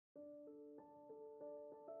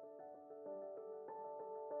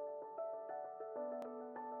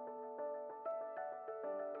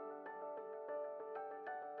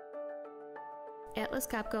Atlas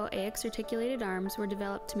Copco AX articulated arms were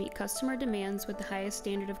developed to meet customer demands with the highest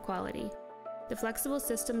standard of quality. The flexible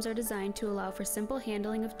systems are designed to allow for simple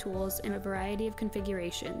handling of tools in a variety of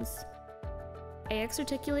configurations. AX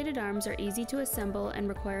articulated arms are easy to assemble and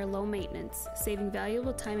require low maintenance, saving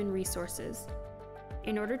valuable time and resources.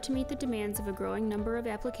 In order to meet the demands of a growing number of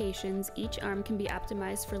applications, each arm can be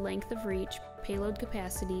optimized for length of reach, payload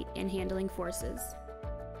capacity, and handling forces.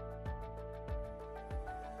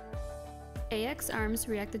 AX arms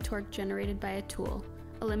react the torque generated by a tool,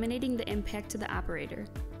 eliminating the impact to the operator.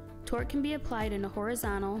 Torque can be applied in a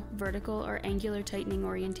horizontal, vertical, or angular tightening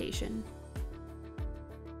orientation.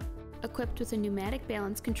 Equipped with a pneumatic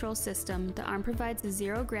balance control system, the arm provides the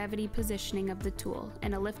zero-gravity positioning of the tool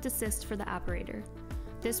and a lift assist for the operator.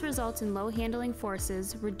 This results in low handling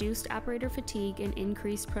forces, reduced operator fatigue, and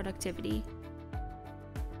increased productivity.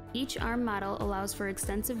 Each arm model allows for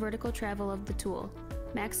extensive vertical travel of the tool.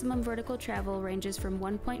 Maximum vertical travel ranges from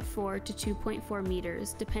 1.4 to 2.4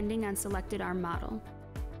 meters, depending on selected arm model.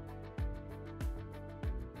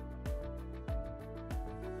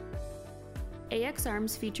 AX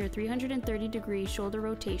arms feature 330-degree shoulder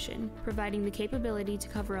rotation, providing the capability to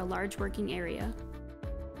cover a large working area.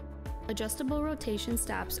 Adjustable rotation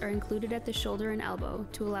stops are included at the shoulder and elbow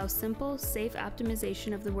to allow simple, safe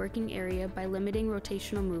optimization of the working area by limiting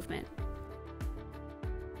rotational movement.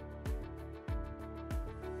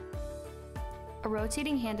 A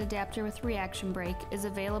rotating hand adapter with reaction brake is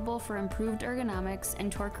available for improved ergonomics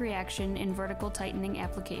and torque reaction in vertical tightening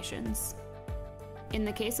applications. In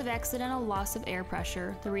the case of accidental loss of air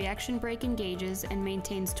pressure, the reaction brake engages and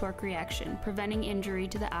maintains torque reaction, preventing injury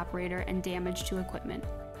to the operator and damage to equipment.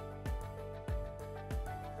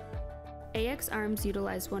 AX arms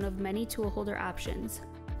utilize one of many tool holder options.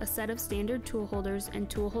 A set of standard tool holders and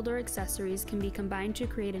tool holder accessories can be combined to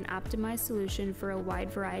create an optimized solution for a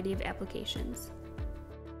wide variety of applications.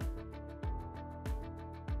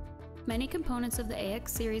 Many components of the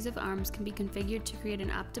AX series of arms can be configured to create an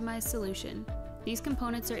optimized solution. These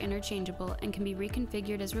components are interchangeable and can be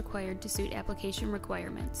reconfigured as required to suit application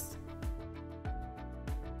requirements.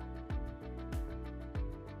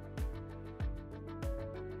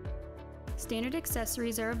 Standard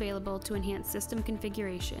accessories are available to enhance system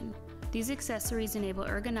configuration. These accessories enable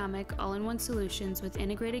ergonomic, all-in-one solutions with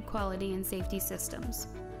integrated quality and safety systems.